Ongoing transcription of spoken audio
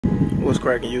What's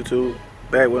cracking, YouTube?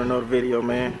 Back with another video,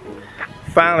 man.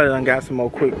 Finally done got some more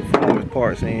quick performance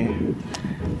parts in.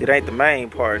 It ain't the main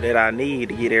part that I need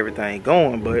to get everything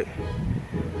going, but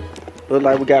look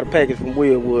like we got a package from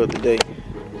Wilwood today.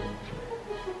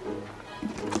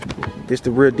 This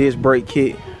the rear disc brake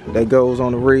kit that goes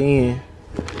on the rear end.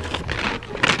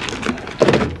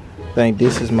 I think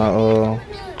this is my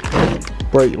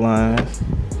brake lines.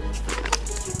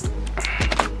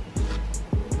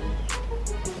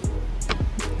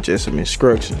 Just some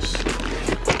instructions.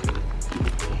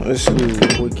 Let's see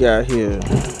what we got here.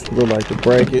 Look like the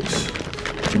brackets.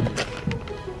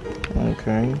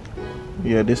 Okay.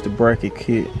 Yeah, this the bracket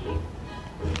kit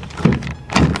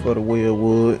for the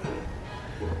Wilwood.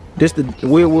 This the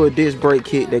Wilwood disc brake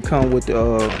kit that come with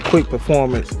the quick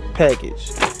performance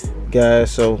package,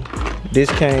 guys. So this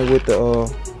came with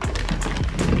the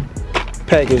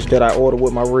package that I ordered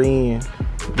with my rear end.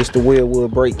 This the Wilwood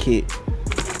brake kit.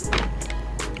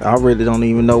 I really don't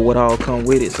even know what all come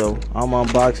with it, so I'm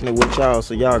unboxing it with y'all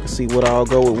so y'all can see what all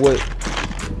go with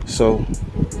what. So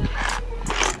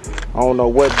I don't know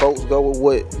what bolts go with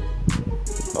what.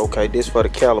 Okay, this for the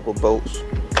caliper bolts.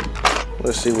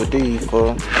 Let's see what these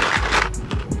for.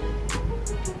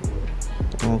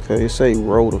 Okay, it say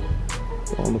rotor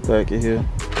on the back of here.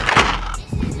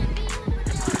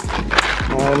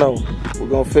 I don't know. We're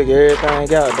gonna figure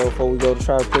everything out though before we go to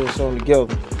try to put something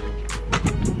together.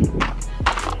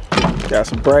 Got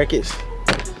some brackets,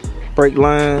 brake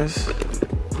lines.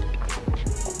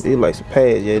 These like some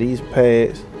pads. Yeah, these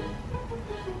pads.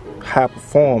 High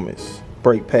performance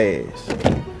brake pads.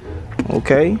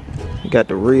 Okay. Got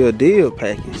the real deal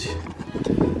package.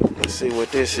 Let's see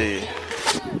what this is.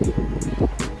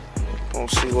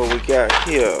 Let's see what we got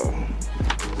here.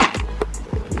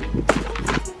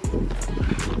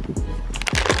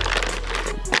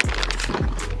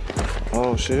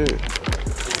 Oh shit.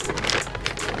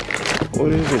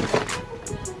 What is it?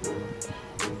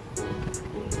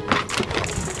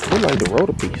 Look like the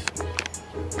rotor piece.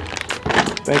 I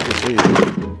think it's it.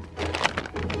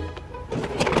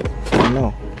 I don't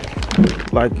know.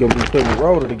 Like you'll be putting the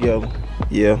rotor together.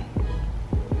 Yeah.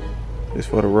 It's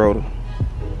for the rotor.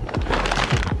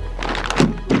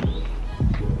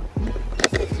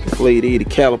 Hopefully these the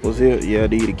calipers here. Yeah,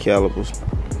 these the calipers.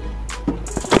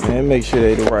 Man, make sure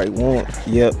they the right one.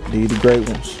 Yep, these the great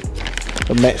ones.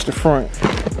 To match the front.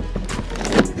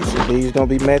 So these gonna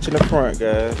be matching the front,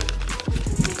 guys.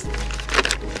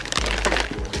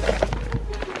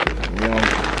 You know,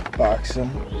 box them.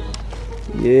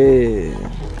 Yeah.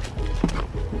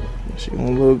 She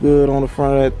gonna look good on the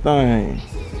front of that thing.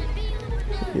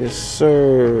 Yes,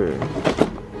 sir.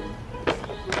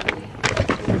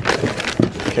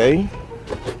 Okay.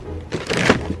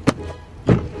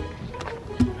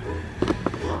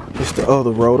 It's the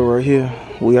other rotor right here.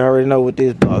 We already know what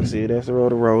this box is. That's the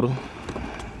rotor.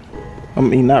 I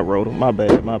mean, not rotor. My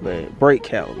bad. Brake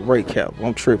caliper.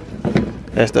 I'm tripping.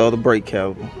 That's the other brake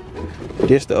caliper.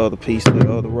 This the other piece of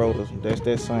the other rotors. That's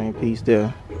that same piece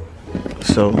there.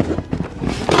 So,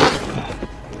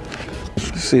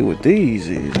 let's see what these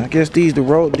is. I guess these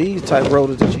these type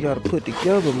rotors that you gotta put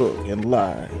together. Look and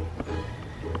lie.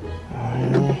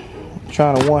 I'm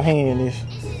trying to one hand this.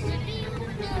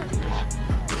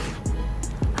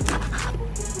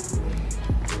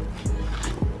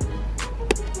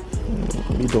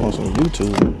 Be doing some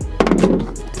YouTube.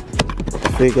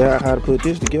 Figure out how to put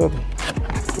this together.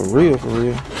 For real.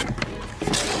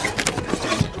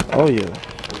 Oh yeah.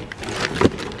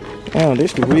 Damn,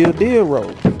 this the real deal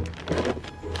rotor.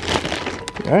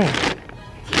 Dang.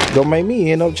 Gonna make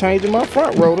me end up changing my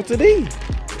front rotor to these.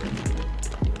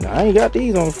 Now, I ain't got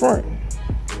these on the front.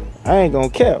 I ain't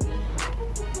gonna cap.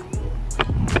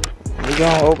 We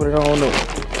gonna open it on up.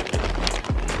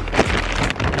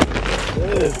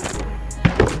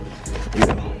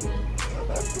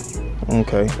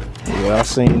 Okay. Yeah, I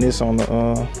seen this on the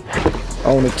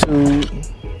tube.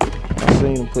 I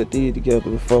seen them put these together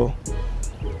before.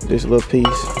 This little piece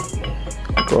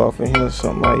go off in here,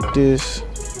 something like this.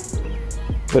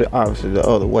 But obviously the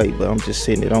other way, but I'm just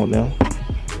sitting it on them.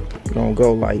 Gonna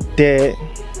go like that.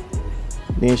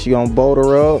 Then she gonna bolt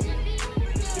her up.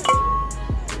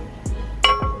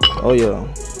 Oh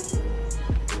yeah.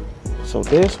 So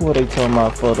that's what they talking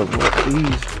about for the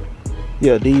these.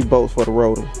 Yeah, these bolts for the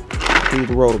rotor. These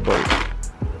the rotor bolts.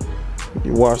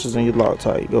 Your washers and your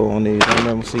Loctite go on these. I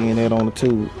remember seeing that on the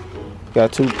tube.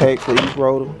 Got 2 packs for each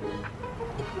rotor.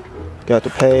 Got the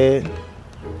pad.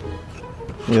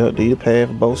 Yeah, these the pad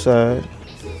for both sides.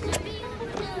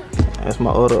 That's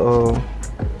my other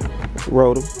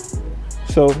rotor.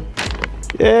 So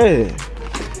yeah,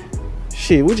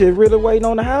 shit, we just really waiting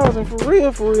on the housing for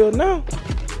real now.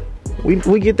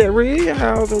 We get that real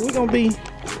housing, we gonna be,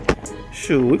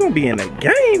 shoot, we gonna be in the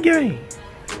game.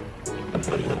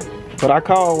 But I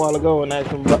called a while ago and asked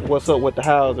them what's up with the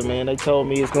housing, man. They told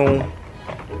me it's gonna,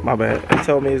 my bad. They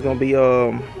told me it's gonna be,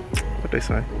 what they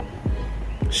say?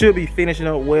 Should be finishing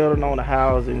up welding on the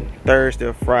housing Thursday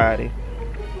or Friday.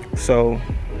 So,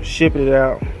 shipping it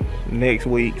out next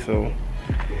week. So,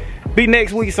 be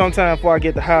next week sometime before I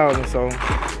get the housing. So,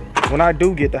 when I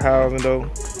do get the housing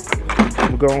though,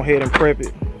 I'm gonna go ahead and prep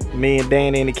it. Me and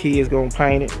Danny and the kids gonna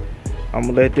paint it. I'm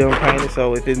gonna let them paint it.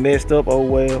 So, if it's messed up, oh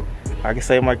well. I can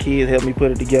say my kids helped me put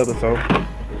it together, so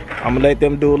I'm gonna let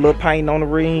them do a little paint on the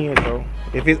rim. So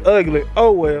if it's ugly,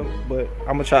 oh well, but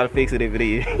I'm gonna try to fix it if it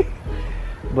is.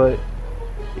 But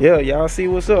yeah, y'all see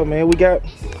what's up, man. We got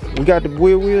the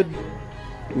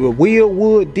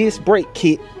Wilwood disc brake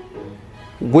kit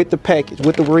with the package,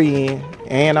 with the rim,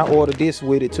 and I ordered this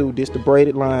with it too. This the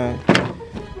braided line.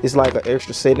 It's like an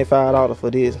extra $75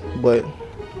 for this, but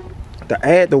to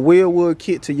add the Wilwood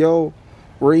kit to your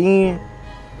rim,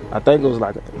 I think it was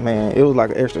like, man, it was like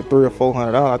an extra $300 or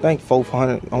 $400. I think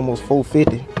 $400, almost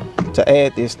 $450 to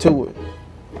add this to it.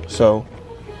 So,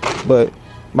 but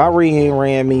my ring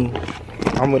ran me,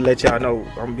 I'm gonna let y'all know,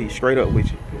 I'm gonna be straight up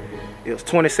with you. It was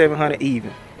 $2,700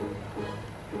 even.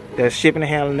 That's shipping and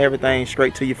handling everything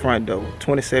straight to your front door.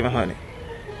 $2,700.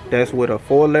 That's with a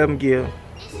 411 gear,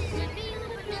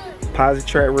 positive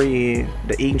track ring,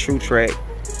 the Eaton True track.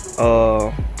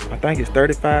 I think it's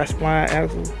 35 spline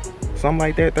axle. Something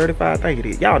like that, 35, I think it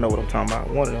is. Y'all know what I'm talking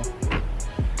about, one of them.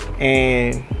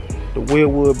 And the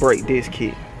Wilwood brake disc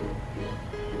kit.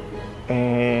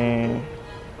 And,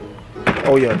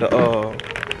 oh yeah,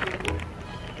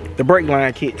 the brake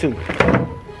line kit too.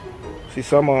 See,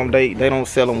 some of them, they don't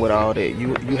sell them with all that.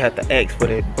 You have to ask for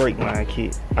that brake line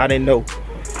kit. I didn't know.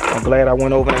 I'm glad I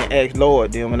went over there and asked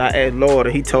Lord them. And I asked Lord,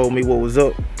 and he told me what was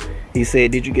up. He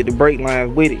said, did you get the brake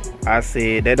lines with it? I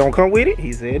said, that don't come with it?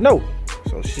 He said, no.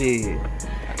 So shit,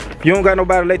 if you don't got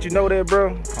nobody to let you know that,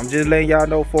 bro, I'm just letting y'all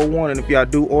know for one. And if y'all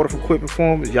do order for quick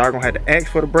performance, y'all gonna have to ask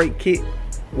for the brake kit,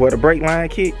 well, the brake line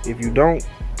kit. If you don't,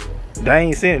 they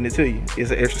ain't sending it to you.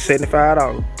 It's an extra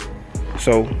 $75.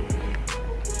 So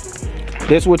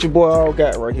that's what your boy all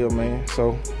got right here, man.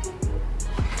 So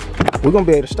we're gonna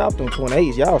be able to stop them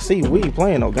 28s. Y'all see, we ain't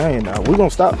playing no game now. We're gonna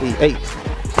stop these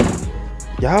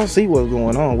 8s. Y'all see what's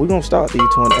going on. We're gonna start these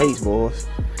 28s, boys.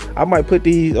 I might put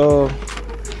these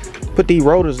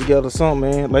rotors together or something,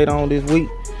 man, later on this week.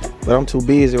 But I'm too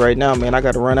busy right now, man. I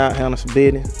got to run out, handle some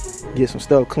business, get some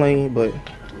stuff clean. But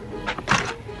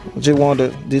I just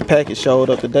wanted to, this package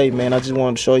showed up today, man. I just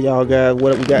wanted to show y'all guys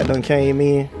what we got done came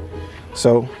in,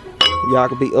 so y'all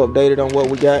can be updated on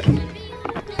what we got.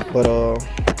 But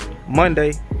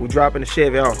Monday we're dropping the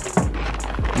Chevy off.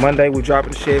 Monday we're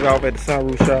dropping the Chevy off at the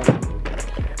sunroof shop.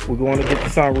 We're going to get the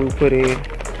sunroof put in.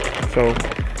 So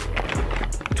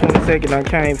 22nd done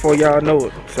came before y'all know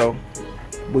it. So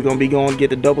we're gonna be going to get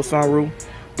the double sunroof.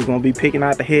 We're gonna be picking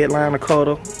out the headliner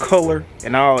color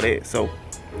and all that. So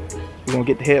we're gonna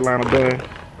get the headliner done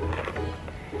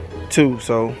too.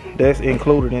 So that's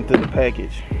included into the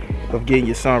package of getting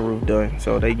your sunroof done.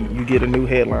 So you get a new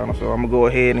headliner. So I'm gonna go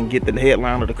ahead and get the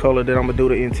headliner, the color that I'm gonna do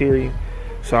the interior.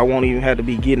 So I won't even have to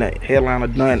be getting a headliner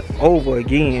done over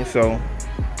again. So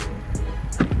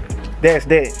that's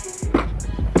that.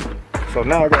 So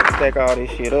now I got to stack all this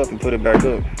shit up and put it back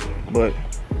up. But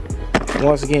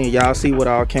once again, y'all see what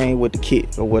all came with the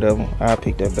kit or whatever. I'll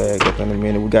pick that bag up in a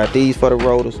minute. We got these for the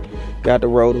rotors, got the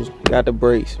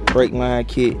brakes, brake line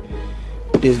kit.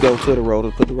 This goes to the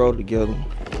rotor, put the rotor together.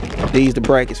 These the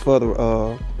brackets for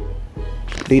the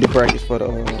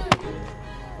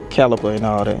caliper and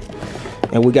all that.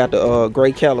 And we got the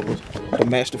gray calipers to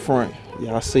match the front.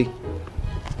 Y'all see.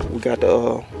 We got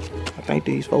the I think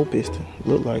these 4-piston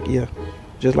look like, yeah,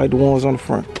 just like the ones on the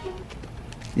front.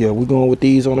 Yeah, we're going with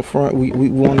these on the front. We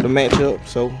wanted to match up,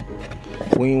 so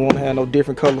we didn't want to have no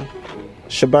different color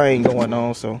shebang going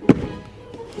on. So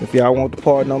if y'all want the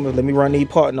part numbers, let me run these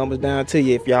part numbers down to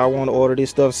you. If y'all want to order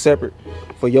this stuff separate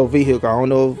for your vehicle, I don't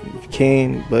know if you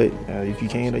can, but if you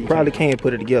can, you probably can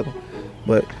put it together.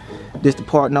 But this the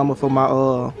part number for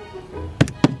my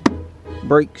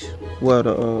brakes. Well,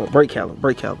 the brake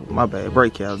caliper, my bad,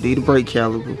 brake caliper. These the brake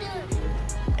caliper,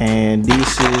 and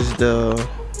this is the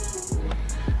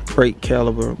brake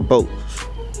caliper bolts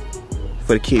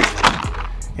for the kit,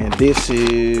 and this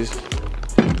is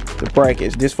the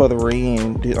brackets. This for the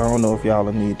ring. I don't know if y'all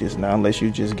will need this now, unless you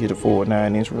just get a 4 or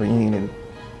 9-inch ring and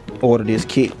order this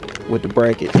kit with the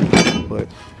brackets. But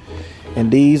and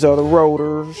these are the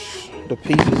rotors, the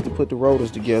pieces to put the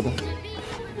rotors together.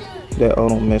 That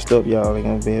other one messed up, y'all ain't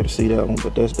gonna be able to see that one,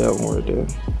 but that's that one right there.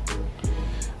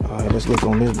 All right, let's look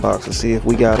on this box and see if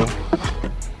we got a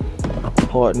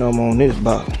part number on this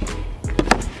box.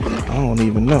 I don't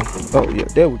even know. Oh yeah,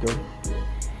 there we go.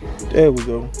 There we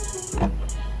go.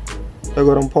 There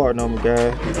go them part number,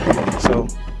 guys. So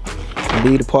I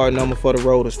need the part number for the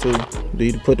rotors too.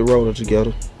 Need to put the rotor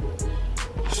together.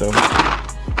 So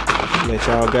let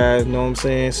y'all guys know what I'm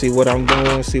saying. See what I'm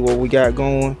doing. See what we got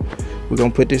going. We're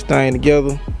gonna put this thing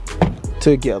together.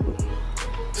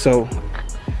 So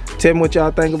tell me what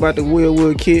y'all think about the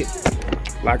Wilwood kit.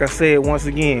 Like I said, once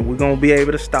again, we're gonna be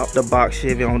able to stop the box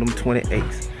Chevy on them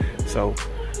 28s. So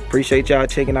appreciate y'all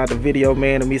checking out the video,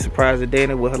 man. And me surprising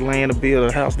Danny with her land to build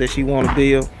a house that she want to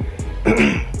build.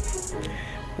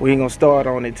 We ain't gonna start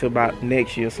on it till about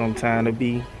next year sometime to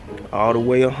be all the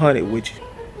way 100 with you,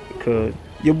 because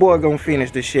your boy gonna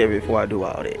finish the Chevy before I do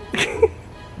all that.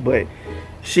 But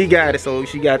she got it, so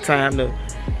she got time to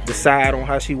decide on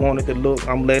how she want it to look.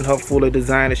 I'm letting her fully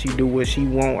design it. She do what she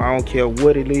want. I don't care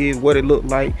what it is, what it look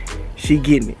like. She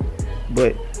getting it.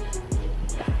 But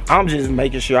I'm just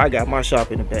making sure I got my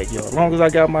shop in the backyard. As long as I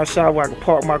got my shop where I can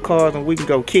park my cars and we can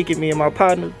go kick it, me and my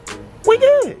partner, we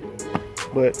good.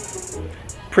 But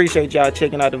appreciate y'all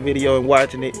checking out the video and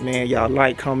watching it, man. Y'all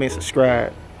like, comment,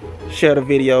 subscribe, share the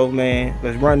video, man.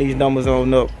 Let's run these numbers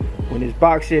on up. When this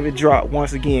box Chevy drop,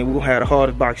 once again, we'll have the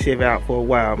hardest box Chevy out for a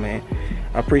while, man.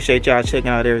 I appreciate y'all checking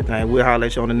out everything. We'll holler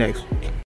at you on the next one.